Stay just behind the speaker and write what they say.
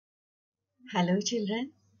Hello children,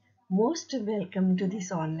 most welcome to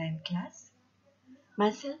this online class.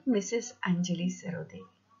 Myself Mrs. Anjali Sarode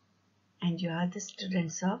and you are the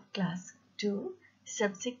students of class 2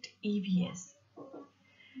 Subject-EVS.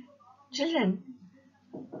 Children,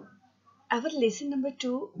 our lesson number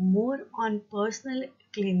 2 more on personal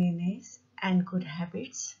cleanliness and good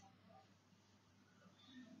habits.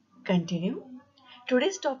 Continue.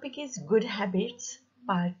 Today's topic is good habits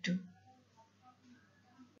part 2.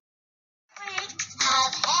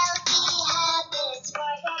 Have healthy habits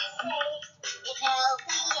for that sake. If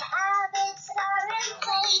healthy habits are in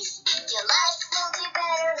place, your life will be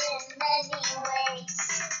better in many ways.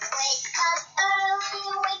 Wake up early,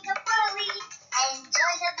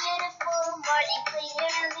 enjoy the beautiful morning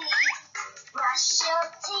clearly. Brush your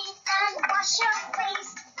teeth and wash your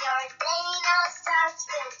face. Your day now starts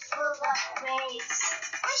with full of grace.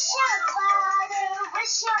 Wish your father,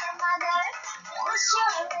 wish your mother, wish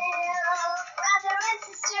your little brother and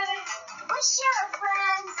sister, wish your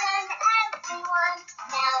friends and everyone.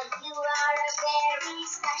 Now you are a very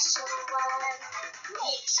special one.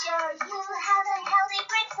 Make sure you have a healthy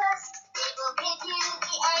breakfast. It will give you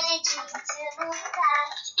the energy to move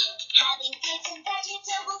fast. Having fruits and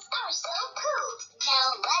vegetables are so cool. Now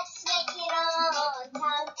let's make it on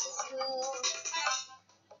time to school.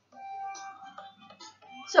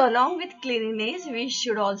 So along with cleanliness, we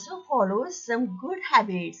should also follow some good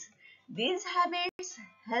habits. These habits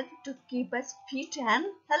help to keep us fit and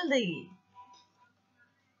healthy.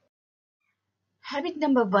 Habit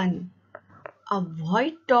number 1.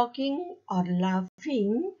 Avoid talking or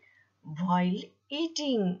laughing while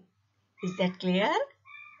eating. Is that clear?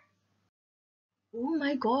 Oh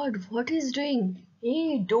my God, what is doing?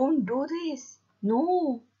 Hey, don't do this.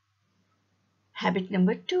 No. Habit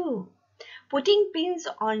number 2. Putting pins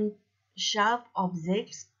on sharp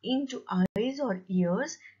objects into eyes or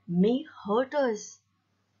ears may hurt us.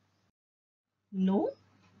 No,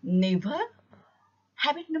 never.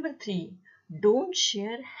 Habit number 3. Don't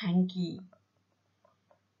share hanky.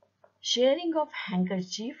 Sharing of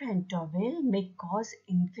handkerchief and towel may cause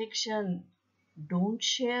infection. Don't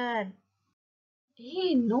share.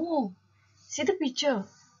 Hey, no. See the picture.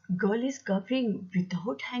 Girl is coughing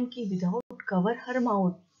without hanky, without cover her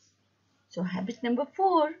mouth. So habit number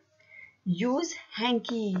 4. Use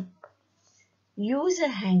hanky. Use a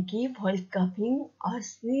hanky while coughing or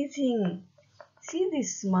sneezing. See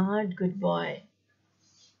this smart good boy.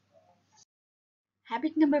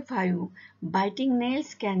 Habit number 5. Biting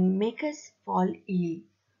nails can make us fall ill.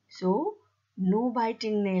 So, no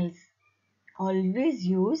biting nails. Always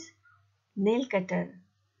use nail cutter.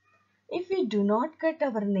 If we do not cut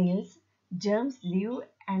our nails, germs live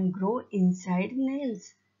and grow inside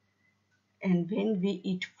nails. And when we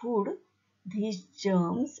eat food, these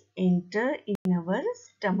germs enter in our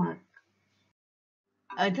stomach.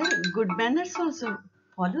 Other good manners also.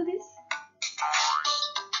 Follow this.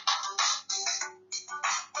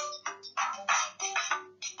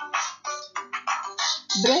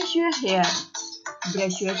 Brush your hair.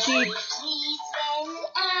 Brush your teeth. Please, when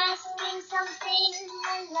asking something,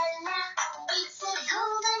 la la la, it's a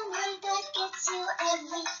golden word that gets you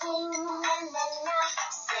everything, la la la.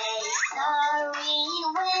 Say sorry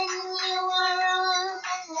when you are wrong,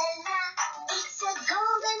 la la la. It's a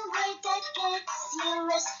golden word that gets you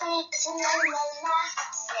respect, la la la.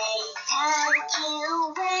 Say thank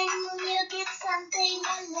you when you get something,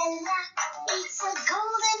 la la la. It's a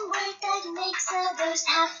golden word that makes others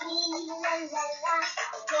happy, la la la.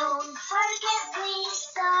 Don't forget please,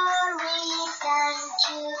 sorry, thank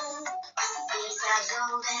you. These are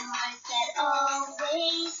golden words that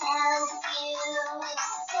always help you.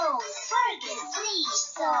 Don't forget please,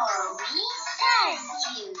 sorry, thank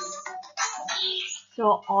you.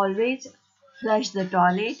 So always flush the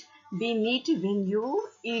toilet. Be neat when you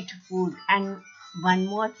eat food. And one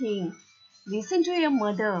more thing. Listen to your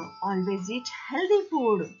mother. Always eat healthy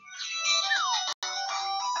food.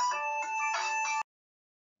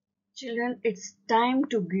 Children, it's time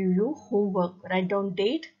to give you homework. Write down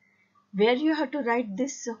date. Where you have to write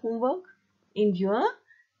this homework? In your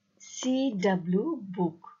CW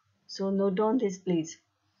book. So note down this please.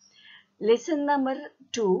 Lesson number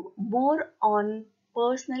 2. More on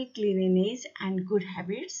personal cleanliness and good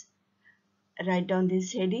habits. Write down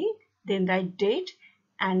this heading. Then write date.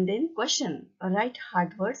 And then question. Write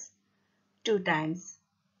hard words 2 times.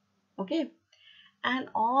 Okay. And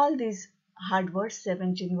all these hard words,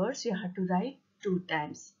 17 words, you have to write 2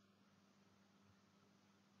 times.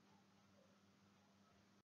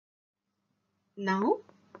 Now,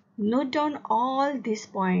 note down all these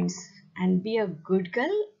points and be a good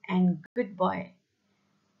girl and good boy.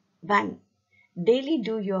 1. Daily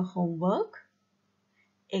do your homework,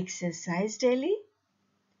 exercise daily,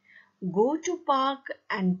 go to park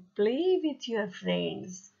and play with your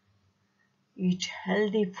friends, eat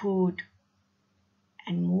healthy food,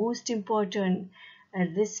 and most important,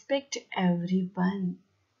 respect everyone.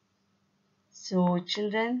 So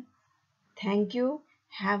children, thank you.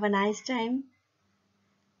 Have a nice time.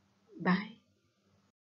 Bye.